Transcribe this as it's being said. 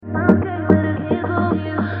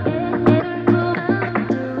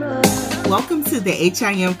the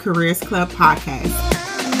HIM Careers Club podcast.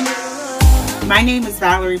 My name is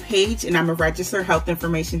Valerie Page, and I'm a registered health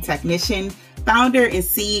information technician, founder and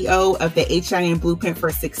CEO of the HIM Blueprint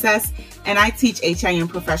for Success, and I teach HIM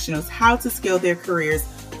professionals how to scale their careers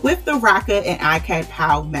with the RACA and ICAD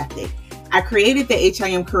POW method. I created the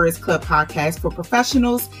HIM Careers Club podcast for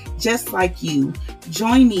professionals just like you.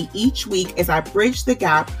 Join me each week as I bridge the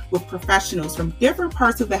gap with professionals from different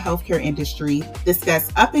parts of the healthcare industry,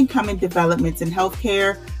 discuss up-and-coming developments in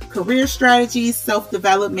healthcare, career strategies,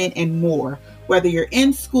 self-development, and more. Whether you're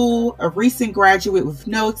in school, a recent graduate with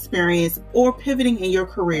no experience, or pivoting in your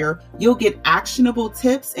career, you'll get actionable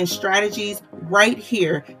tips and strategies right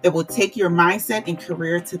here that will take your mindset and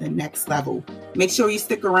career to the next level. Make sure you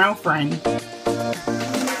stick around, friend.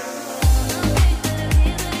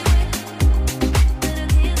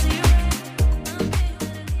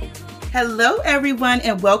 Hello, everyone,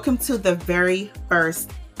 and welcome to the very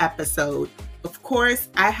first episode. Of course,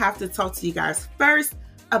 I have to talk to you guys first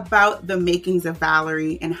about the makings of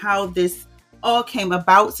Valerie and how this all came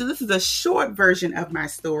about. So this is a short version of my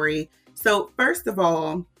story. So first of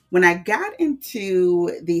all, when I got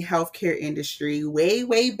into the healthcare industry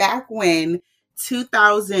way back when,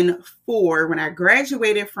 2004, when I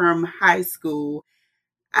graduated from high school,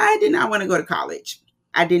 I did not want to go to college.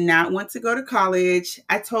 I did not want to go to college.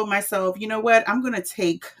 I told myself, you know what? I'm going to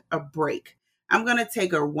take a break. I'm going to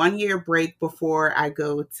take a 1-year break before I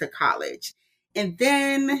go to college. And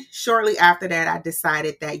then shortly after that, I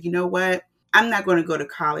decided that, you know what? I'm not going to go to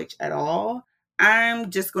college at all. I'm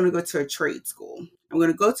just going to go to a trade school. I'm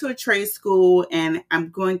going to go to a trade school and I'm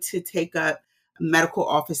going to take up medical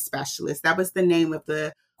office specialist. That was the name of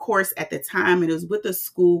the course at the time. It was with a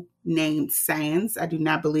school named SANS. I do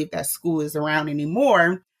not believe that school is around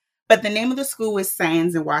anymore, but the name of the school was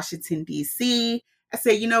SANS in Washington, D.C. I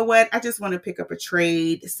said, you know what? I just want to pick up a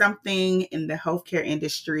trade, something in the healthcare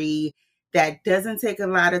industry that doesn't take a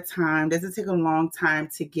lot of time, doesn't take a long time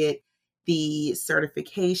to get the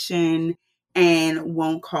certification and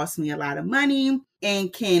won't cost me a lot of money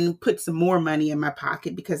and can put some more money in my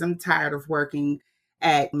pocket because I'm tired of working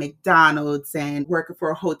at McDonald's and working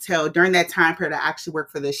for a hotel. During that time period, I actually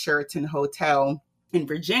worked for the Sheraton Hotel in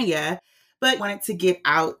Virginia, but wanted to get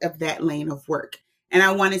out of that lane of work. And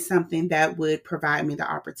I wanted something that would provide me the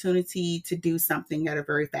opportunity to do something at a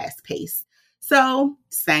very fast pace. So,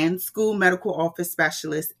 SANS School Medical Office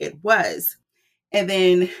Specialist it was. And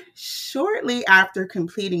then shortly after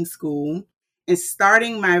completing school and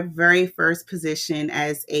starting my very first position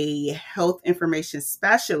as a health information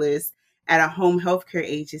specialist at a home healthcare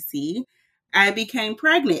agency, I became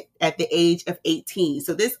pregnant at the age of 18.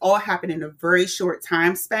 So this all happened in a very short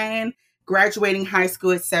time span, graduating high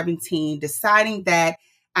school at 17, deciding that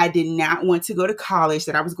I did not want to go to college,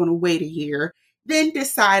 that I was going to wait a year. Then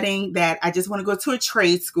deciding that I just want to go to a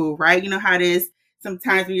trade school, right? You know how it is.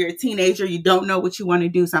 Sometimes when you're a teenager, you don't know what you want to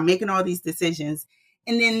do. So I'm making all these decisions.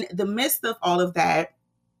 And in the midst of all of that,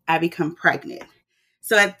 I become pregnant.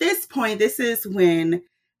 So at this point, this is when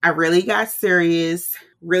I really got serious,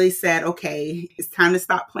 really said, okay, it's time to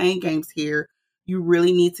stop playing games here. You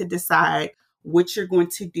really need to decide what you're going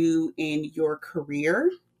to do in your career,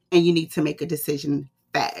 and you need to make a decision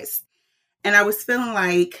fast. And I was feeling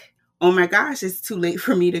like, oh my gosh, it's too late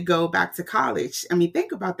for me to go back to college. I mean,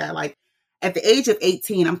 think about that. Like at the age of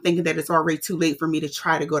 18, I'm thinking that it's already too late for me to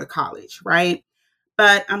try to go to college, right?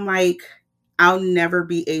 But I'm like, I'll never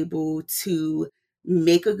be able to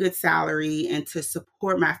make a good salary and to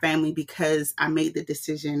support my family because I made the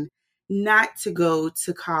decision not to go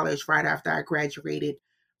to college right after I graduated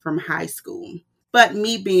from high school. But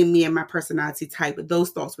me being me and my personality type, those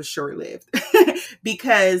thoughts were short-lived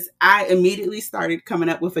because I immediately started coming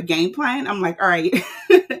up with a game plan. I'm like, all right,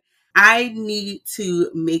 I need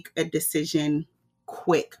to make a decision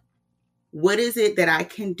quick. What is it that I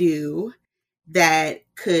can do that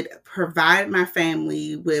could provide my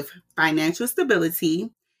family with financial stability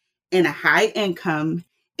and a high income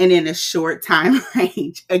and in a short time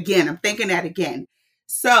range? Again, I'm thinking that again.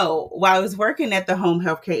 So while I was working at the home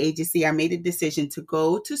healthcare agency, I made a decision to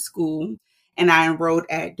go to school and I enrolled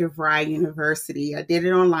at DeVry University. I did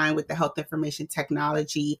it online with the Health Information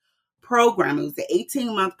Technology program. It was an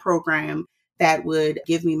 18-month program that would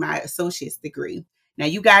give me my associate's degree. Now,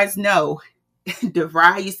 you guys know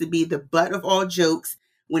DeVry used to be the butt of all jokes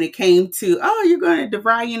when it came to, oh, you're going to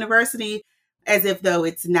DeVry University, as if though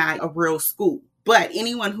it's not a real school. But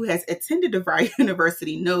anyone who has attended DeVry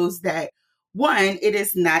University knows that, one, it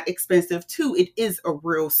is not expensive. Two, it is a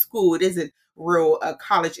real school. It is a real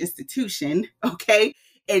college institution. Okay.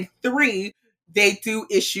 And three, they do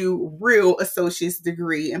issue real associate's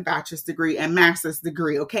degree and bachelor's degree and master's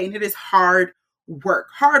degree. Okay. And it is hard work,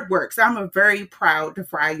 hard work. So I'm a very proud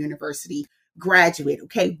DeVry University graduate.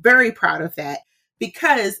 Okay. Very proud of that,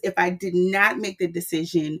 because if I did not make the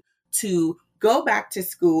decision to go back to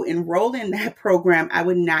school, enroll in that program, I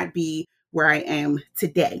would not be where I am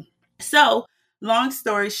today. So long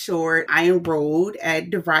story short, I enrolled at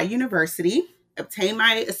DeVry University, obtained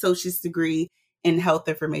my associate's degree in health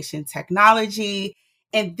information technology,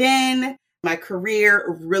 and then my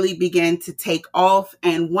career really began to take off.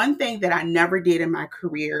 And one thing that I never did in my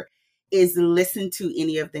career is listen to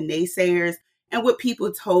any of the naysayers and what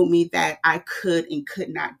people told me that I could and could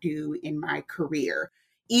not do in my career.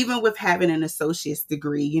 Even with having an associate's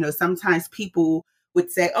degree, sometimes people would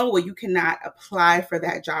say, oh, well, you cannot apply for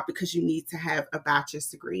that job because you need to have a bachelor's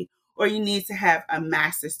degree or you need to have a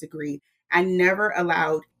master's degree. I never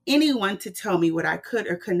allowed anyone to tell me what I could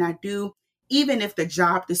or could not do, even if the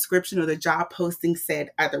job description or the job posting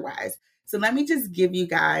said otherwise. So let me just give you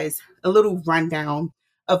guys a little rundown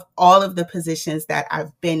of all of the positions that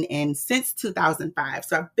I've been in since 2005.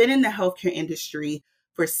 So I've been in the healthcare industry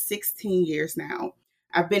for 16 years now.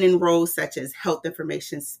 I've been in roles such as health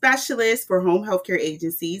information specialist for home healthcare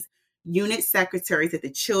agencies, unit secretaries at the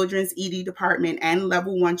Children's ED department and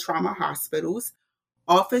level 1 trauma hospitals,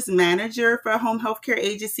 office manager for home healthcare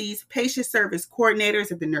agencies, patient service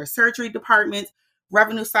coordinators at the nurse surgery department,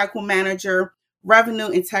 revenue cycle manager, revenue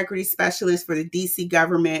integrity specialist for the DC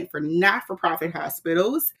government for not-for-profit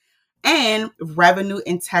hospitals, and revenue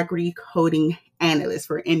integrity coding analyst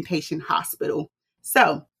for inpatient hospital.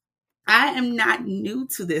 So I am not new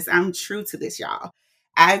to this. I'm true to this, y'all.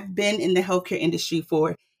 I've been in the healthcare industry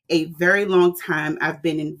for a very long time. I've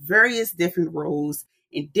been in various different roles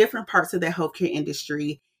in different parts of the healthcare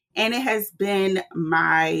industry. And it has been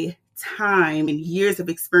my time and years of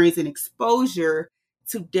experience and exposure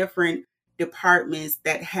to different departments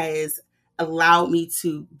that has allowed me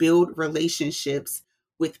to build relationships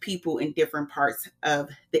with people in different parts of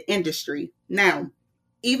the industry. Now,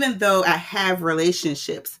 even though I have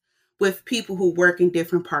relationships with people who work in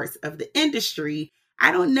different parts of the industry,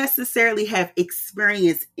 I don't necessarily have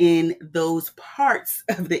experience in those parts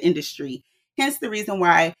of the industry. Hence the reason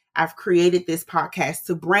why I've created this podcast,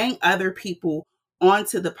 to bring other people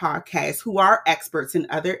onto the podcast who are experts in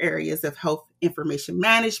other areas of health information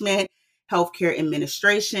management, healthcare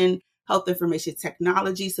administration, health information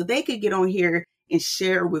technology, so they could get on here and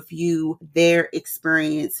share with you their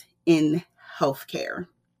experience in healthcare.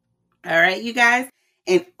 All right, you guys.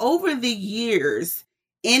 And over the years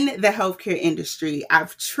in the healthcare industry,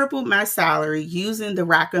 I've tripled my salary using the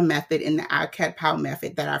RACA method and the ICAD-POW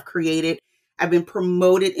method that I've created. I've been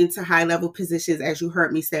promoted into high-level positions, as you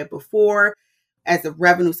heard me say before, as a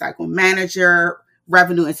revenue cycle manager,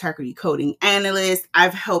 revenue integrity coding analyst.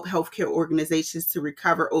 I've helped healthcare organizations to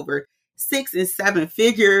recover over 6 and 7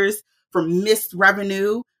 figures from missed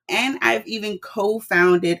revenue. And I've even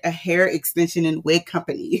co-founded a hair extension and wig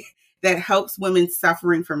company that helps women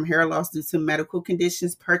suffering from hair loss due to medical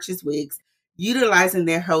conditions purchase wigs, utilizing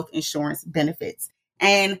their health insurance benefits.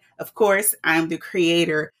 And of course, I'm the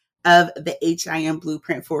creator of the HIM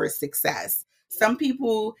Blueprint for Success. Some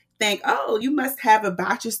people think, oh, you must have a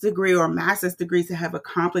bachelor's degree or a master's degree to have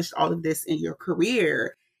accomplished all of this in your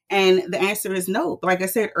career. And the answer is no. Like I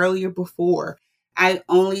said earlier before, I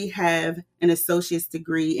only have an associate's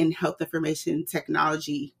degree in health information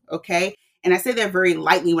technology, okay? And I say that very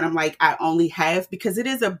lightly when I'm like, I only have, because it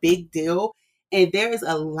is a big deal. And there is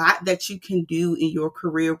a lot that you can do in your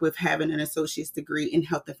career with having an associate's degree in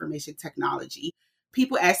health information technology.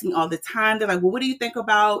 People ask me all the time, they're like, well, what do you think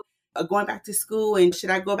about going back to school? And should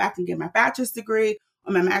I go back and get my bachelor's degree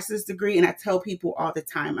or my master's degree? And I tell people all the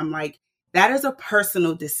time, I'm like, that is a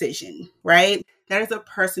personal decision, right? That is a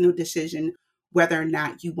personal decision whether or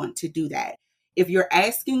not you want to do that. If you're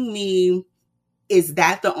asking me, is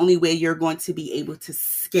that the only way you're going to be able to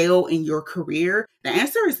scale in your career? The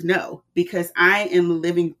answer is no, because I am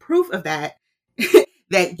living proof of that,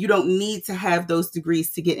 that you don't need to have those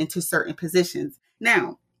degrees to get into certain positions.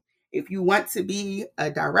 Now, if you want to be a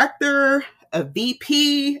director, a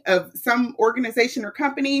VP of some organization or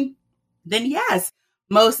company, then yes,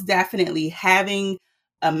 most definitely having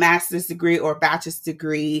a master's degree or bachelor's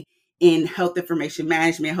degree in health information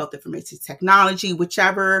management, health information technology,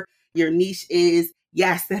 whichever your niche is,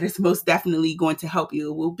 yes, that is most definitely going to help you.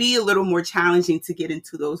 It will be a little more challenging to get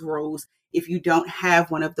into those roles if you don't have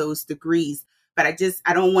one of those degrees. But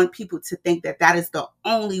I don't want people to think that that is the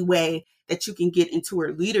only way that you can get into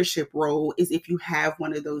a leadership role, is if you have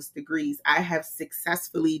one of those degrees. I have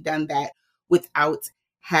successfully done that without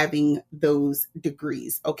having those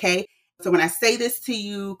degrees. Okay. So when I say this to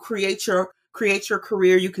you, create your create your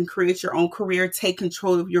career. You can create your own career, take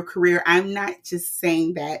control of your career. I'm not just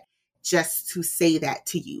saying that just to say that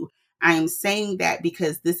to you. I am saying that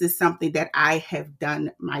because this is something that I have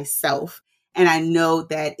done myself. And I know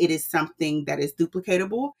that it is something that is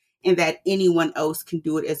duplicatable and that anyone else can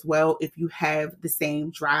do it as well if you have the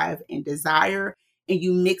same drive and desire and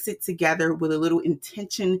you mix it together with a little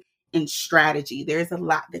intention and strategy. There's a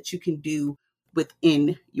lot that you can do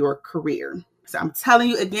within your career. So I'm telling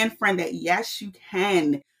you again, friend, that yes, you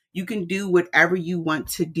can. You can do whatever you want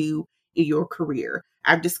to do in your career.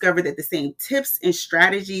 I've discovered that the same tips and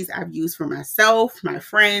strategies I've used for myself, my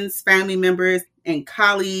friends, family members, and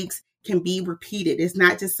colleagues can be repeated. It's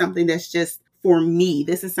not just something that's just for me.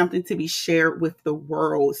 This is something to be shared with the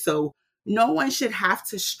world. So no one should have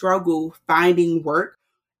to struggle finding work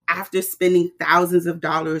after spending thousands of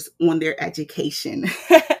dollars on their education.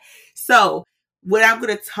 So what I'm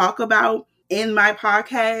going to talk about in my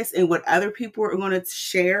podcast and what other people are going to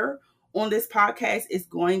share on this podcast is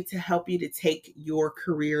going to help you to take your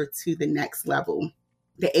career to the next level.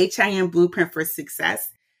 The HIM Blueprint for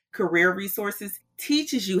Success Career Resources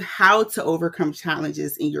teaches you how to overcome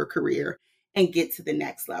challenges in your career and get to the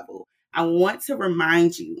next level. I want to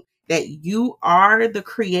remind you that you are the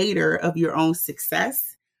creator of your own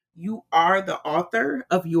success. You are the author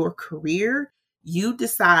of your career. You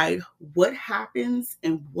decide what happens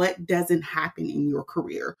and what doesn't happen in your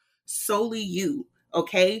career. Solely you,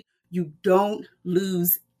 okay? You don't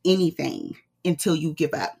lose anything until you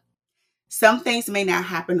give up. Some things may not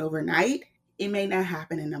happen overnight. It may not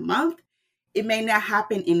happen in a month. It may not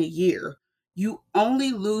happen in a year. You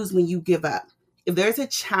only lose when you give up. If there's a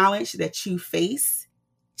challenge that you face,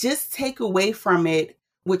 just take away from it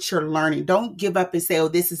what you're learning. Don't give up and say, oh,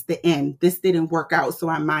 this is the end. This didn't work out, so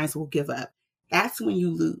I might as well give up. That's when you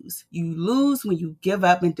lose. You lose when you give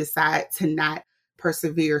up and decide to not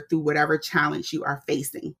persevere through whatever challenge you are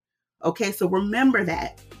facing. Okay, so remember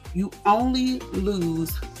that. You only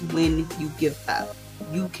lose when you give up.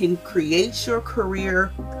 You can create your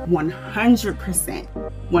career 100%.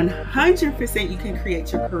 100% you can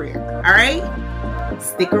create your career. All right?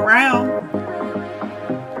 Stick around.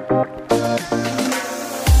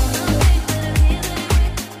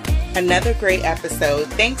 Another great episode.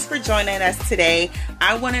 Thanks for joining us today.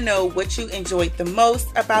 I want to know what you enjoyed the most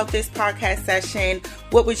about this podcast session.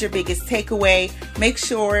 What was your biggest takeaway? Make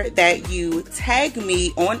sure that you tag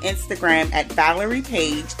me on Instagram at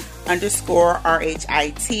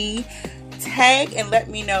ValeriePage_RHIT. Tag and let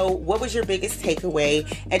me know what was your biggest takeaway.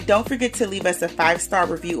 And don't forget to leave us a 5-star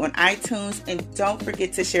review on iTunes. And don't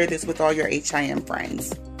forget to share this with all your HIM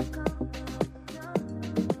friends.